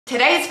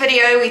Today's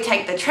video, we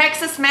take the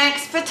Traxxas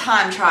Maxx for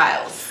time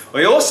trials.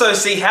 We also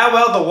see how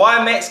well the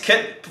Y-Max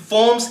kit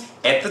performs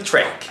at the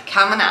track.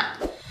 Coming up.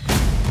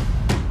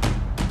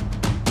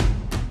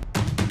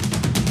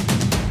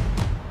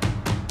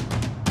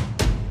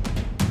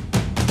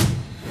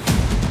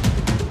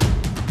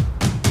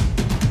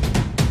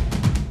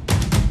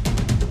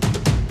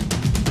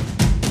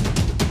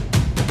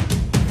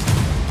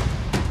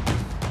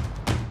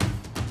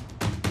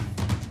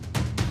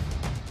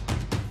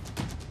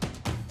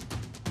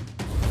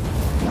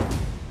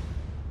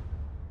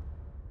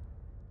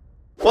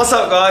 What's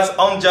up guys,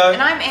 I'm Joe.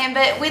 And I'm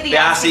Amber, we're the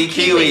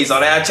TheRcKiwis.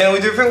 On our channel we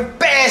do film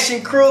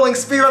bashing, crawling,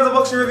 speedruns,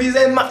 unboxing reviews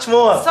and much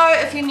more. So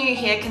if you're new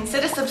here,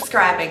 consider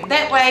subscribing.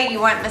 That way you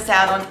won't miss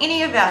out on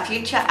any of our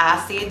future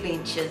RC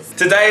adventures.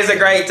 Today is a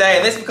great day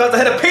and that's because I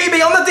hit a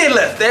PB on the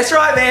deadlift. That's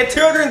right man,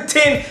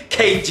 210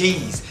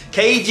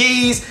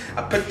 kgs.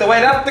 I put the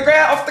weight off the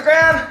ground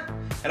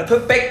and I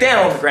put it back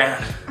down on the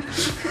ground.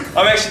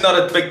 I'm actually not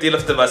a big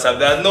deadlifter myself.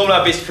 Normally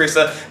I'm best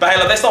presser, but hey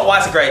look, that's not why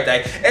it's a great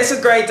day. It's a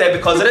great day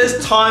because it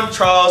is time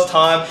trials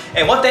time,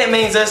 and what that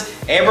means is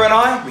Amber and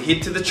I, we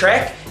head to the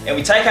track and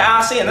we take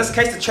our RC, in this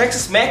case the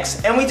Traxxas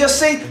Maxx, and we just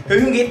see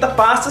who can get the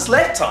fastest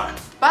lap time.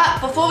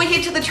 But before we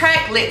head to the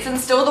track, let's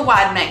install the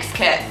Y-Max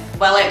kit.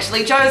 Well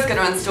actually Joe's going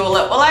to install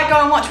it while I go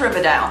and watch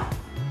Riverdale.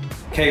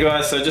 Okay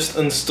guys, so just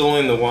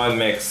installing the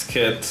Y-Max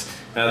kit.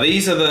 Now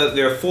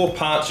there are 4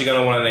 parts you're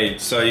going to want to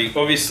need. So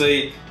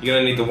obviously you're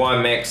going to need the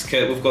Y-Max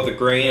kit. We've got the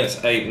green, it's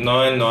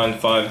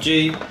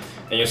 8995G,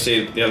 and you'll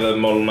see the other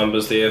model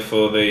numbers there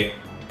for the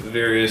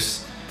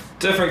various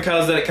different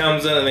colours that it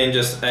comes in, and then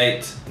just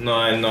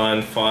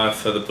 8995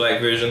 for the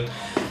black version.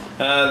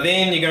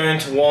 Then you're going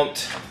to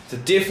want to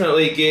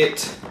definitely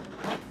get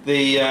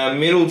the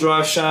metal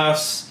drive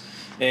shafts,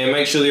 and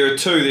make sure there are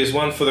 2. There's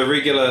one for the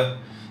regular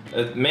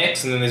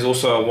Max, and then there's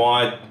also a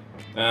wide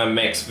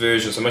Max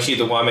version. So make sure you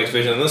get the Y-Max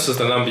version, and this is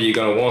the number you're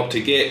going to want to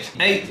get,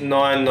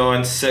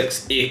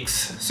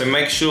 8996X. So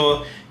make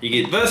sure you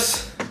get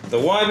this, the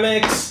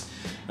Y-Max.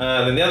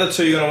 Then the other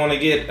 2 you're going to want to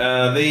get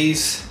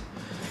these,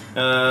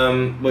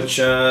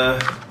 which are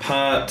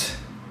part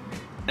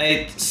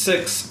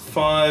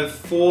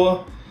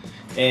 8654,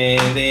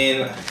 and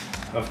then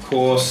of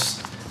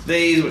course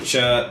these, which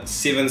are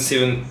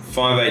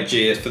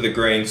 7758G. It's for the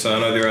green, so I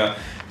know there are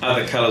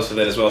other colours for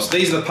that as well. So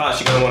these are the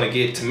parts you're going to want to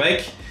get to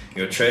make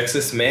your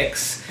Traxxas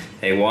Maxx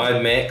a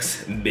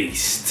Y-Max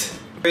beast.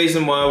 The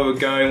reason why we're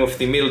going with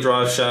the metal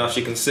drive shafts,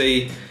 you can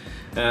see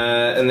in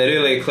that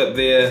earlier clip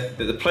there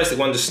that the plastic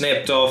one just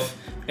snapped off,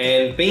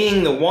 and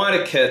being the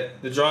wider kit,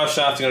 the drive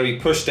shafts are going to be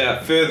pushed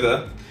out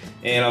further,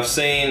 and I've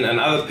seen in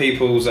other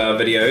people's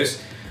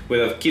videos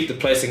where they've kept the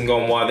plastic and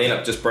gone wide, they end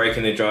up just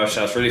breaking their drive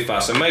shafts really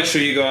fast. So make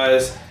sure you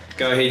guys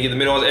go ahead and get the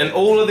metal ones, and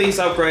all of these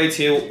upgrades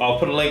here, I'll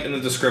put a link in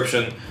the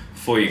description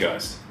for you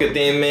guys. Look at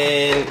them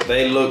man,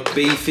 they look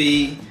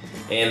beefy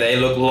and they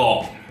look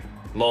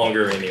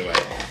longer anyway.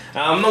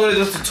 I'm not going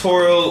to do a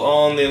tutorial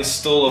on the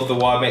install of the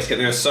Y-Max kit.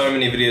 There are so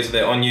many videos of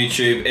that on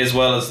YouTube, as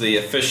well as the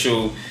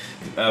official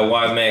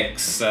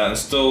Y-Max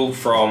install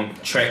from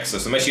Traxxas.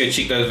 So make sure you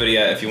check those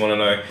videos out if you want to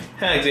know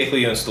how exactly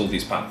you install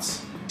these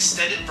parts.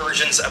 Extended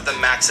versions of the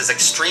Maxx's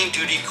extreme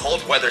duty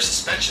cold weather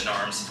suspension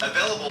arms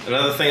available.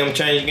 Another thing I'm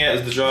changing out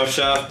is the drive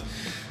shaft.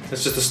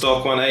 It's just a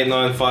stock one,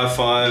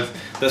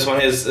 8955. This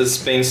one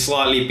has been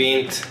slightly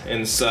bent,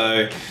 and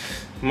so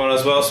might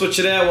as well switch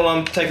it out while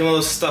I'm taking all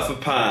this stuff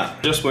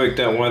apart. Just worked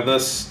out why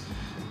this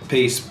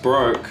piece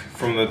broke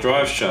from the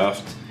drive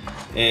shaft,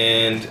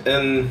 and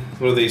in,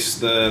 what are these,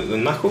 the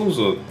knuckles,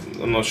 or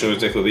I'm not sure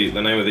exactly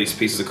the name of these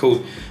pieces are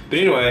called, but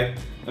anyway,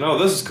 I know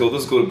this is called a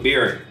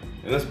bearing,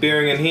 and this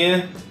bearing in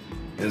here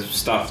is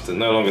stuffed, it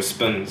no longer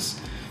spins,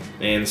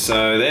 and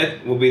so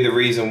that will be the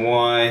reason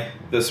why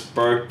this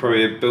broke,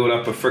 probably a build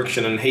up of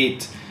friction and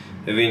heat,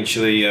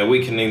 eventually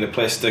weakening the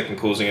plastic and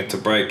causing it to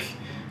break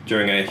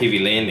during a heavy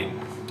landing.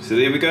 So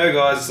there we go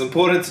guys, it's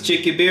important to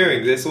check your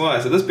bearings, that's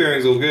why. So this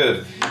bearing's all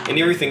good, and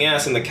everything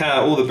else in the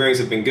car, all the bearings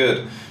have been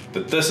good.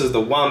 But this is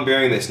the one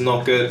bearing that's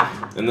not good,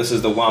 and this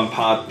is the one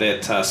part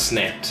that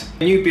snapped.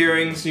 New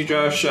bearings, new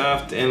drive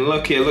shaft, and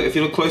look here, look, if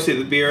you look closely at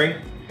the bearing,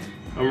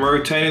 I'm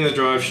rotating the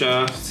drive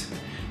shaft,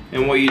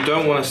 and what you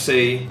don't want to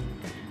see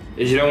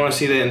is you don't want to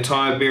see that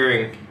entire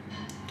bearing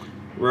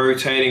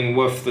rotating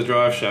with the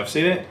drive shaft.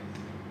 See that?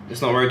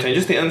 It's not rotating,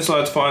 just the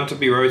inside's fine to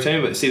be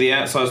rotating, but see the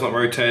outside's not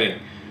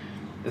rotating.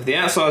 If the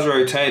outside's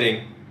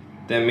rotating,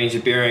 that means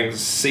your bearing's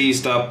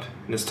seized up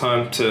and it's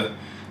time to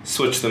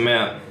switch them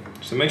out.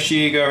 So make sure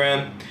you go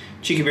around,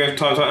 check your bearings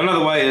from time to time.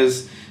 Another way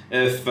is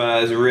if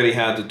it's really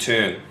hard to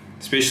turn,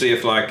 especially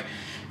if, like,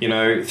 you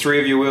know, 3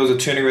 of your wheels are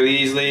turning really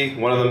easily,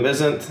 one of them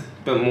isn't, a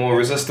bit more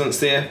resistance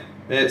there.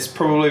 That's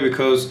probably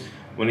because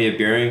one of your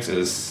bearings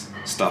is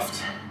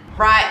stuffed.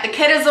 Right, the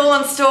kit is all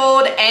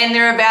installed and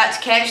they're about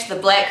to catch the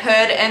Black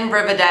Hood in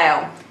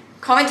Riverdale.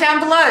 Comment down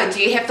below, do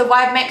you have the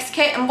Y-Max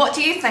kit and what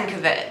do you think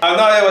of it? I have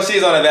no idea what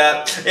she's on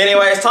about.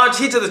 Anyway, it's time to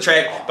head to the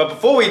track, but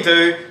before we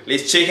do,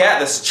 let's check out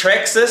this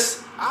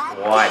Traxxas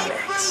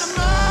Y-Max.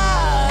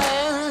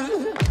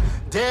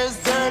 There's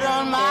dirt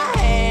on my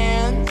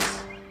hands.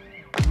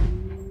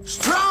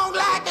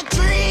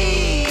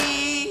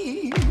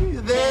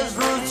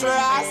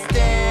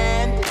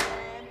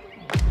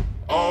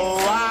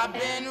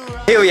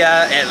 we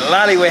are at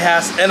Lali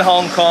Warehouse in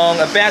Hong Kong,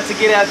 about to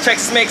get our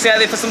Traxxas Maxx out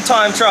there for some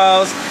time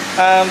trials.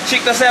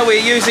 Check this out, we're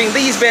using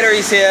these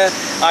batteries here.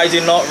 I do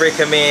not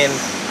recommend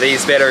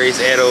these batteries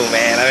at all,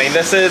 man. I mean,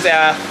 this is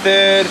our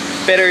third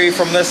battery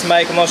from this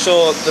make. I'm not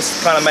sure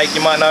this kind of make,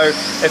 you might know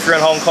if you're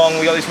in Hong Kong.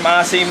 We got these from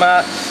RC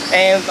Mart,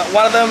 and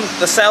one of them,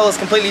 the cell is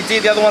completely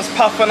dead, the other one's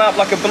puffing up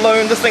like a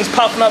balloon. This thing's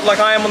puffing up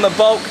like I am on the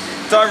bulk.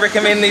 Don't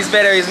recommend these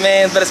batteries,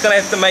 man, but it's gonna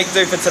have to make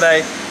do for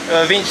today.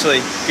 Eventually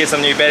get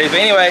some new batteries. But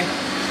anyway,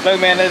 look,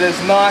 man, it is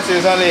nice.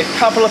 There's only a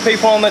couple of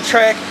people on the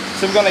track,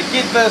 so we're gonna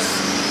get this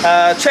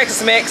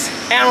Traxxas Maxx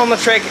out on the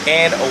track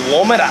and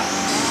warm it up.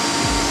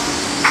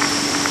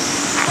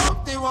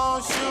 Hope they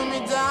won't shoot me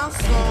down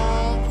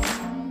soon.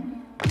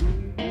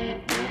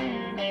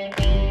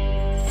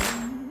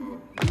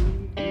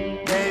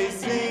 They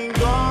sing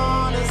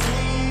on a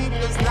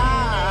sleepless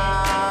night.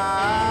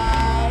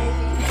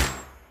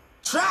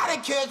 Try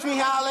to catch me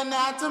howling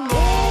at the moon.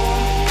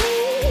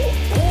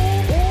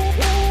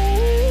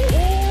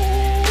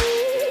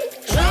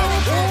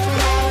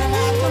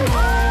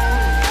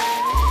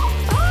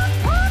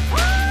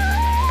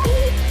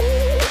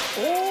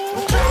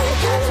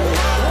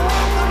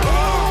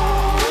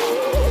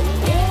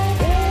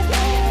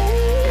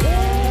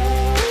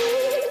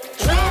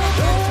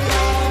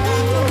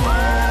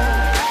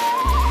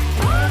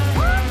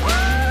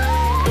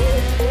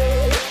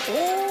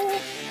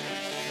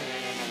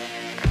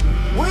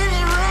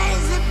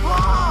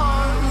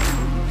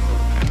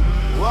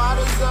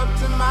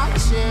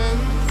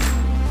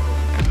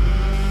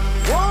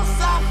 Won't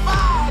stop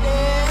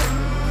fighting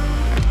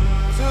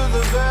to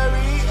the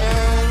very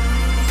end.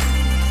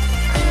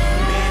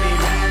 Many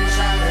men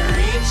try to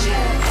reach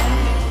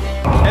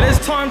it. It is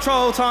time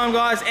trial time,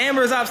 guys.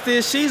 Amber is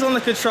upstairs, she's on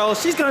the controls,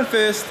 she's going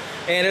first,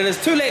 and it is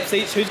 2 laps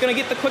each. Who's going to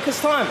get the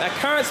quickest time? Our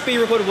current speed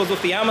record was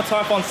with the Armour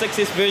Typhon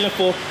 6S version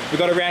 4. We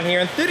got around here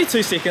in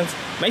 32 seconds.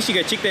 Make sure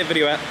you go check that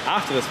video out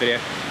after this video.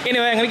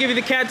 Anyway, I'm going to give you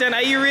the countdown.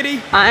 Are you ready?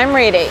 I'm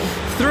ready.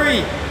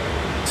 3,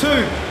 2,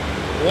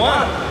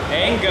 1,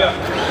 and go.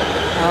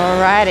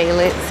 Alrighty,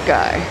 let's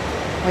go.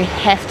 We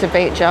have to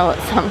beat Joe at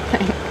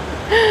something.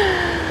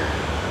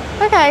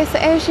 Okay, so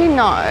as you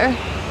know,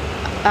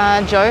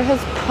 Joe has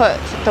put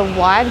the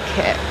wide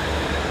kit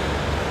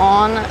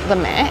on the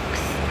Max.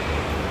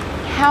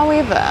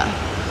 However,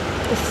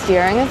 the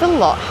steering is a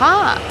lot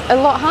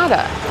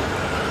harder.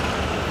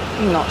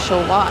 I'm not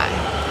sure why,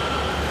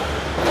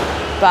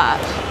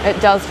 but it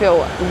does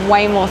feel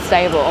way more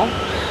stable.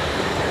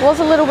 It was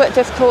a little bit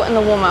difficult in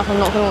the warm-up, I'm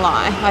not gonna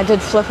lie. I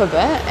did flip a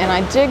bit and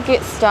I did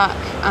get stuck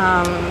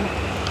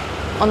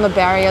on the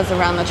barriers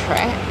around the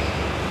track,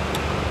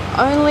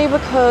 only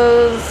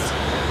because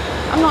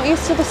I'm not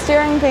used to the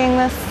steering being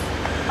this,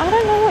 I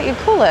don't know what you'd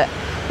call it.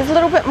 There's a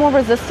little bit more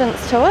resistance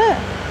to it.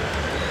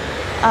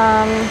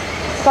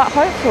 But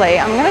hopefully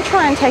I'm gonna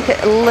try and take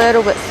it a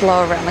little bit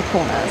slower around the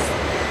corners,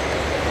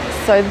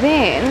 so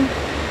then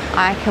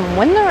I can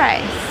win the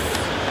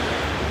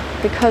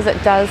race, because it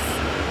does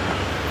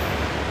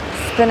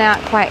spin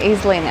out quite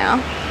easily now.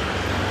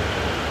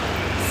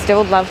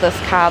 Still love this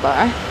car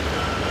though.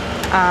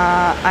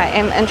 I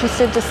am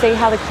interested to see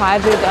how the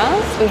Kaivu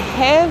does. We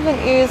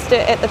haven't used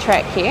it at the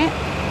track yet.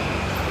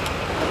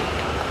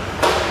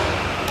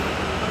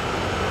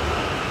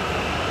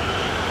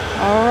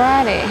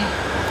 Alrighty.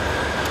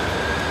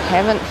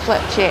 Haven't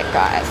flipped yet,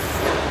 guys.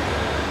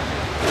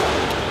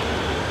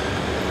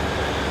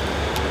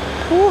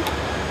 Ooh,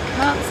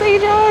 can't see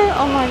Joe.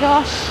 Oh my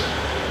gosh.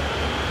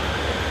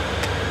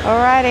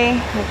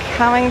 Alrighty, we're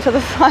coming to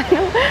the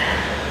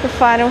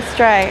final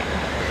straight.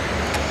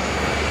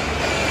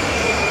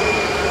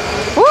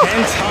 Woo.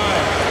 And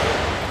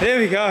time. There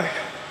we go.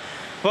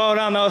 Well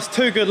done, that was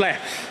 2 good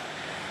laps.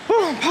 Woo,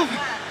 I'm popping.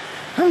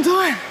 I'm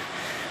dying.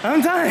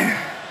 I'm dying.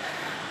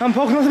 I'm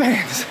poking all the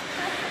bands.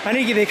 I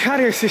need to get a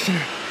cardio session.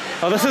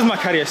 Oh, this is my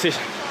cardio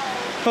session.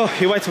 Oh,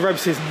 you wait till rope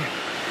season.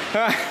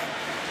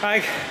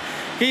 Alright,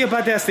 get your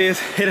butt downstairs.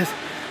 It is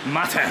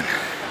my turn.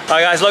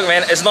 Alright guys, look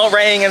man, it's not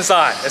raining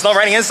inside. It's not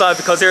raining inside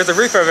because there is a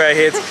roof over our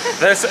heads.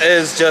 This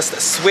is just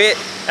sweat,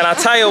 and I'll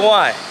tell you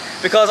why.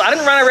 Because I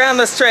didn't run around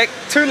this track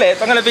 2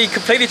 laps. I'm gonna be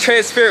completely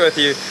transparent with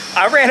you.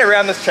 I ran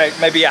around this track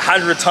maybe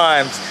 100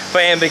 times for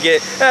Amber to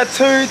get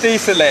 2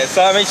 decent laps.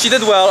 So I mean, she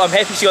did well. I'm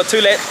happy she got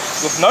 2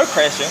 laps with no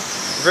crashing.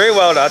 Very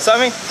well done. So I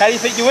mean, how do you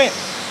think you went?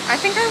 I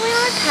think I went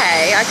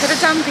okay. I could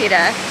have done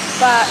better,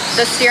 but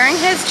the steering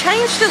has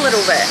changed a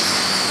little bit.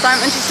 So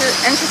I'm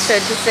interested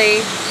to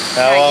see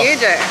how you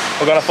do.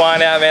 We're gonna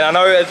find out, man. I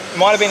know it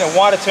might have been a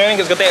wider turning.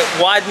 It's got that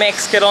wide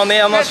max kit on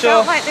there. I'm not sure. It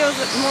felt like there was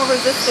more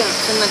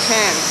resistance in the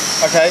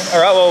turns. Okay.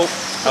 All right. Well,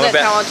 that's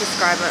how I'll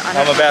describe it.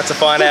 I'm about to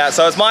find out.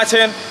 So it's my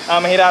turn.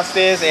 I'm gonna head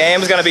upstairs.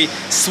 Amber's gonna be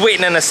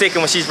sweating in a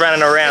second when she's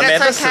running around. But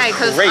man, it's okay,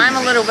 because I'm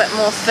a little bit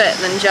more fit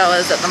than Joe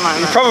is at the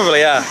moment. You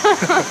probably are.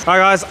 Alright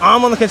guys,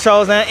 I'm on the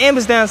controls now.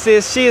 Amber's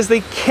downstairs. She is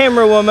the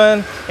camera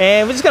woman,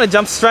 and we're just gonna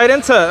jump straight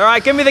into it.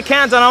 Alright, give me the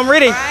countdown. I'm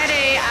ready.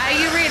 Alrighty, are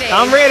you ready?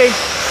 I'm ready.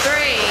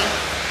 3,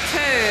 2,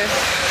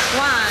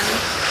 1,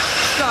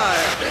 go.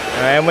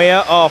 And we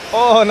are off.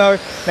 Oh no.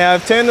 Now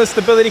I've turned the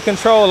stability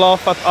control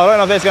off. I don't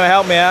know if that's going to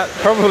help me out.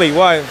 Probably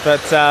won't,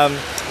 but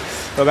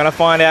we're going to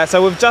find out.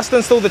 So we've just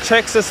installed the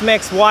Traxxas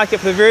Maxx Y kit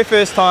for the very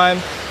first time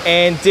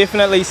and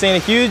definitely seen a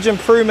huge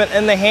improvement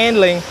in the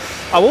handling.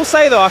 I will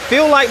say though, I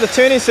feel like the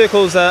turning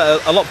circles are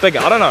a lot bigger.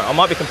 I don't know, I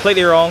might be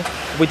completely wrong.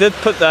 We did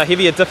put the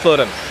heavier diff fluid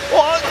in.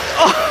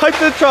 Oh, I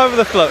did try for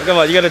the flip. Come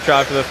on, you got to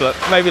try for the flip.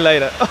 Maybe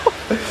later.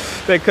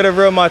 That could have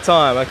ruined my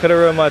time. I could have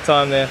ruined my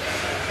time there.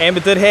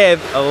 Amber did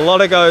have a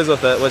lot of goes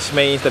with it, which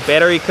means the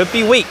battery could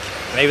be weak.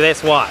 Maybe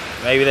that's why.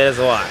 Maybe that is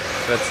why.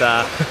 But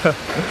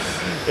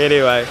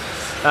anyway,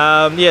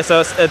 yeah, so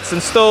it's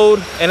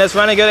installed and it's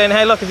running good. And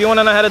hey, look, if you want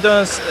to know how to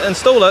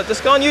install it,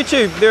 just go on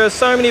YouTube. There are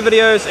so many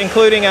videos,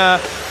 including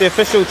the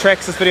official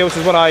Traxxas video, which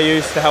is what I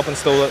use to help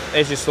install it,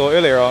 as you saw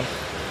earlier on.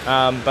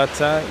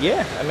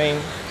 Yeah, I mean,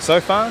 so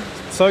far,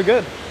 so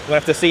good. We'll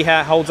have to see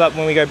how it holds up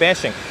when we go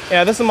bashing.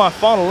 Yeah, this is my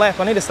final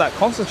lap. I need to start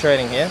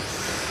concentrating here.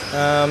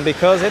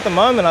 Because at the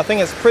moment I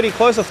think it's pretty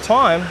close with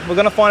time. We're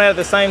going to find out at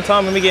the same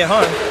time when we get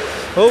home.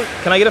 Oh,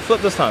 can I get a flip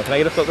this time? Can I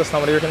get a flip this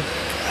time? What do you reckon?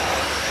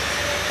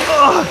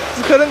 Oh,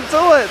 just couldn't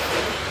do it.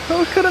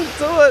 Oh, couldn't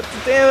do it.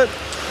 Damn it.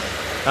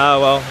 Oh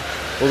well,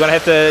 we're going to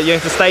have to, you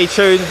have to stay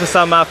tuned for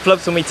some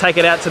flips when we take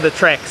it out to the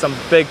track. Some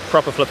big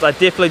proper flips. I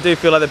definitely do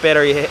feel like the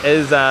battery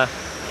is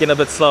getting a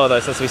bit slower though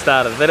since we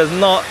started. That is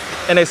not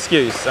an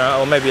excuse,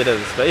 or maybe it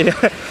is. But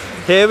anyway.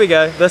 Here we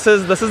go. This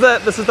is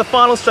the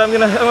final straight. I'm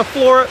gonna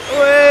floor it.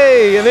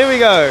 Way, and there we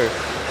go.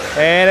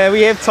 And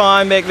we have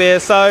time back there.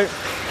 So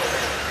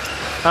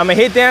I'm gonna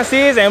head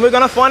downstairs and we're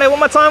gonna find out what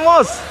my time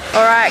was.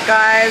 All right,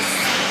 guys.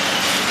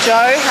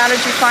 Joe, how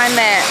did you find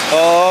that?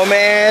 Oh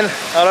man,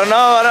 I don't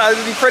know.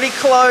 It's pretty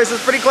close.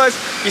 It's pretty close.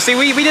 You see,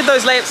 we did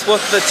those laps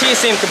with the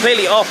TSM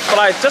completely off, but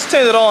I just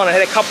turned it on and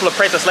had a couple of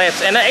practice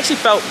laps, and it actually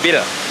felt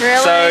better. Really?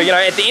 So you know,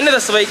 at the end of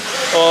this week,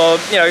 or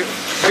you know,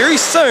 very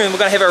soon,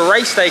 we're going to have a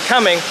race day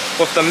coming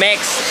with the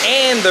Max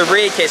and the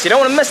TheRcKiwis. So you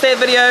don't want to miss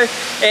that video.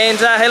 And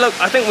hey, look,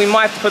 I think we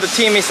might have to put the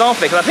TMS on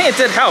there because I think it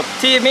did help.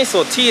 TMS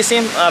or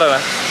TSM, I don't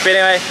know. But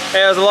anyway,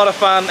 it was a lot of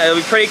fun. It'll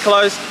be pretty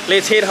close.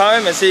 Let's head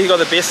home and see who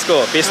got the best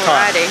score, best time.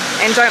 Alrighty.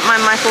 And don't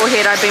mind my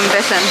forehead, I've been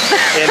bitten.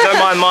 Yeah, don't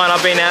mind mine.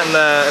 I've been out in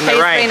the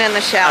rain. He's been in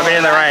the shower. I've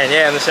been in the rain,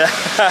 yeah, in the shower.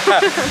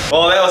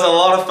 Well, that was a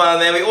lot of fun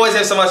there. We always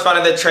have so much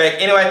fun at the track.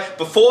 Anyway,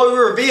 before we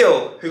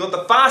reveal who got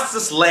the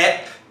fastest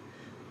lap,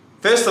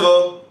 first of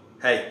all,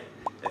 hey,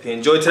 if you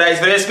enjoyed today's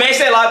video, smash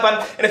that like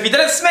button. And if you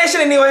didn't, smash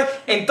it anyway.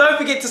 And don't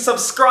forget to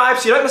subscribe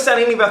so you don't miss out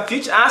on any of our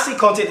future RC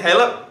content. Hey,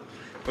 look,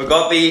 we've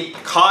got the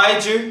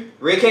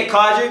TheRcKiwis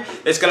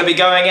Kaiju. That's going to be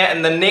going out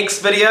in the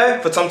next video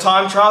for some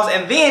time trials.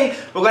 And then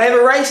we're going to have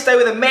a race day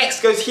where the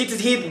Max goes head to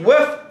head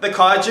with the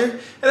Kaiju.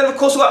 And then, of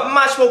course, we've got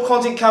much more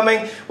content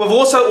coming. We've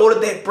also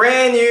ordered that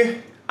brand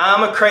new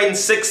Armour Kraden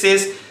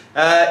 6S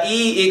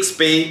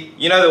EXB,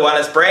 you know the one,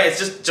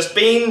 it's just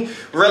been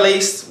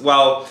released.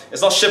 Well,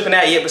 it's not shipping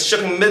out yet, but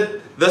shipping mid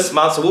this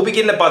month, so we'll be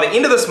getting it by the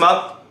end of this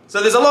month.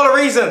 So there's a lot of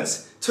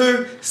reasons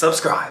to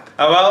subscribe.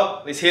 Oh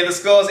well, let's hear the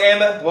scores.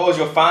 Amber, what was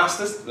your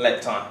fastest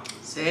lap time?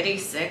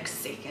 36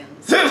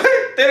 seconds.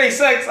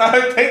 36? I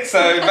don't think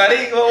so,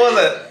 buddy. What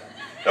was it?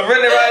 I've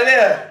written it right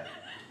there.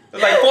 It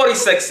was like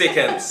 46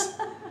 seconds.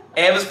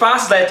 Amber's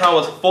fastest lap time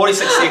was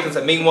 46 seconds,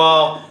 and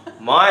meanwhile,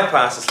 my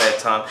fastest lap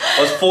time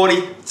was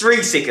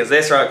 43 seconds.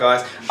 That's right,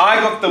 guys. I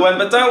got the win,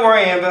 but don't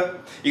worry, Amber.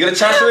 You got a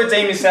chance to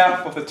redeem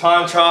yourself with the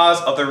time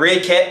trials of the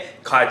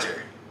TheRcKiwis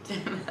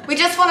Kaiju. We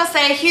just want to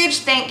say a huge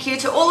thank you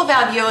to all of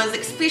our viewers,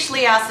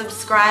 especially our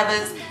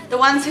subscribers, the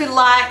ones who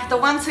like, the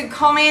ones who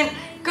comment,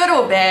 good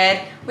or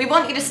bad. We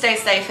want you to stay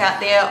safe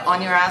out there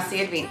on your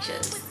RC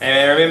adventures.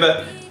 And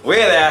remember,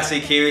 we're the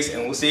TheRcKiwis,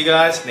 and we'll see you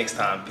guys next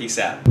time. Peace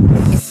out.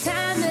 It's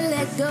time to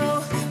let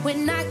go. We're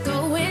not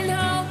going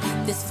home.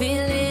 This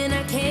feeling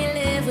I can't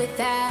live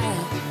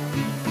without.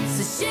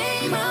 So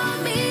shame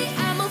on me.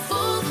 I'm a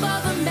fool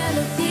for the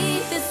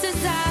melody. This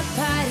is our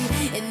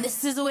party, and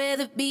this is where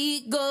the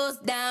beat goes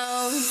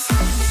down.